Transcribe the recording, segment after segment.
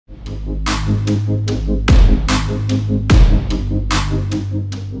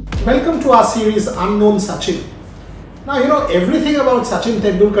Welcome to our series Unknown Sachin. Now, everything about Sachin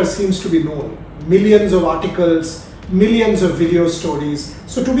Tendulkar seems to be known. Millions of articles, millions of video stories.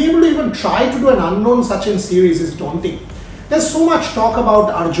 So to be able to even try to do an Unknown Sachin series is daunting. There's so much talk about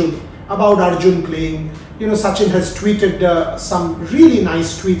Arjun playing. Sachin has tweeted some really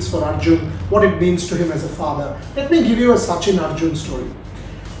nice tweets for Arjun, what it means to him as a father. Let me give you a Sachin Arjun story.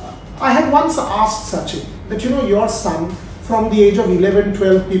 I had once asked Sachin that, your son, from the age of 11,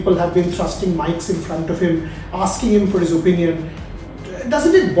 12, people have been thrusting mics in front of him, asking him for his opinion.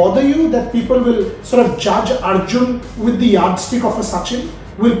 Doesn't it bother you that people will sort of judge Arjun with the yardstick of a Sachin,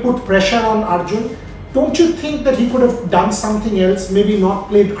 will put pressure on Arjun? Don't you think that he could have done something else, maybe not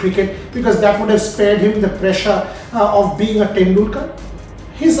played cricket, because that would have spared him the pressure of being a Tendulkar?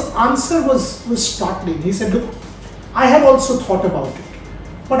 His answer was startling. He said, look, I have also thought about it,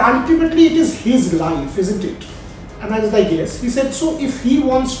 but ultimately it is his life, isn't it? And I was like, yes. He said, so if he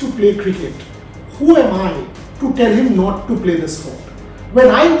wants to play cricket, who am I to tell him not to play the sport? When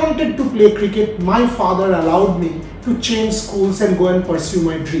I wanted to play cricket, my father allowed me to change schools and go and pursue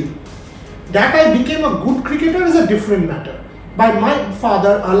my dream. That I became a good cricketer is a different matter. But my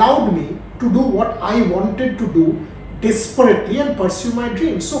father allowed me to do what I wanted to do desperately and pursue my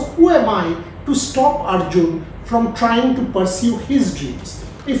dream. So who am I to stop Arjun from trying to pursue his dreams?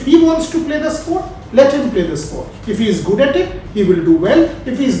 If he wants to play the sport, let him play the sport. If he is good at it, he will do well.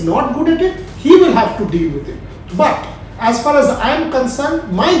 If he is not good at it, he will have to deal with it. But as far as I am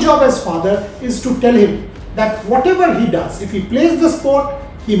concerned, my job as father is to tell him that whatever he does, if he plays the sport,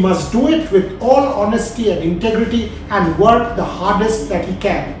 he must do it with all honesty and integrity and work the hardest that he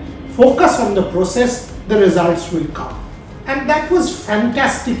can. Focus on the process, the results will come. And that was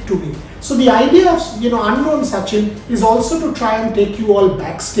fantastic to me. So the idea of Unknown Sachin is also to try and take you all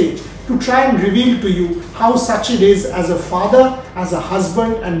backstage, to try and reveal to you how Sachin is as a father, as a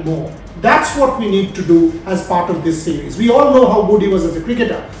husband and more. That's what we need to do as part of this series. We all know how good he was as a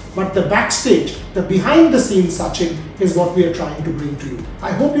cricketer, but the backstage, the behind the scenes Sachin is what we are trying to bring to you.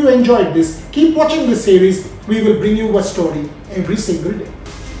 I hope you enjoyed this. Keep watching this series. We will bring you a story every single day.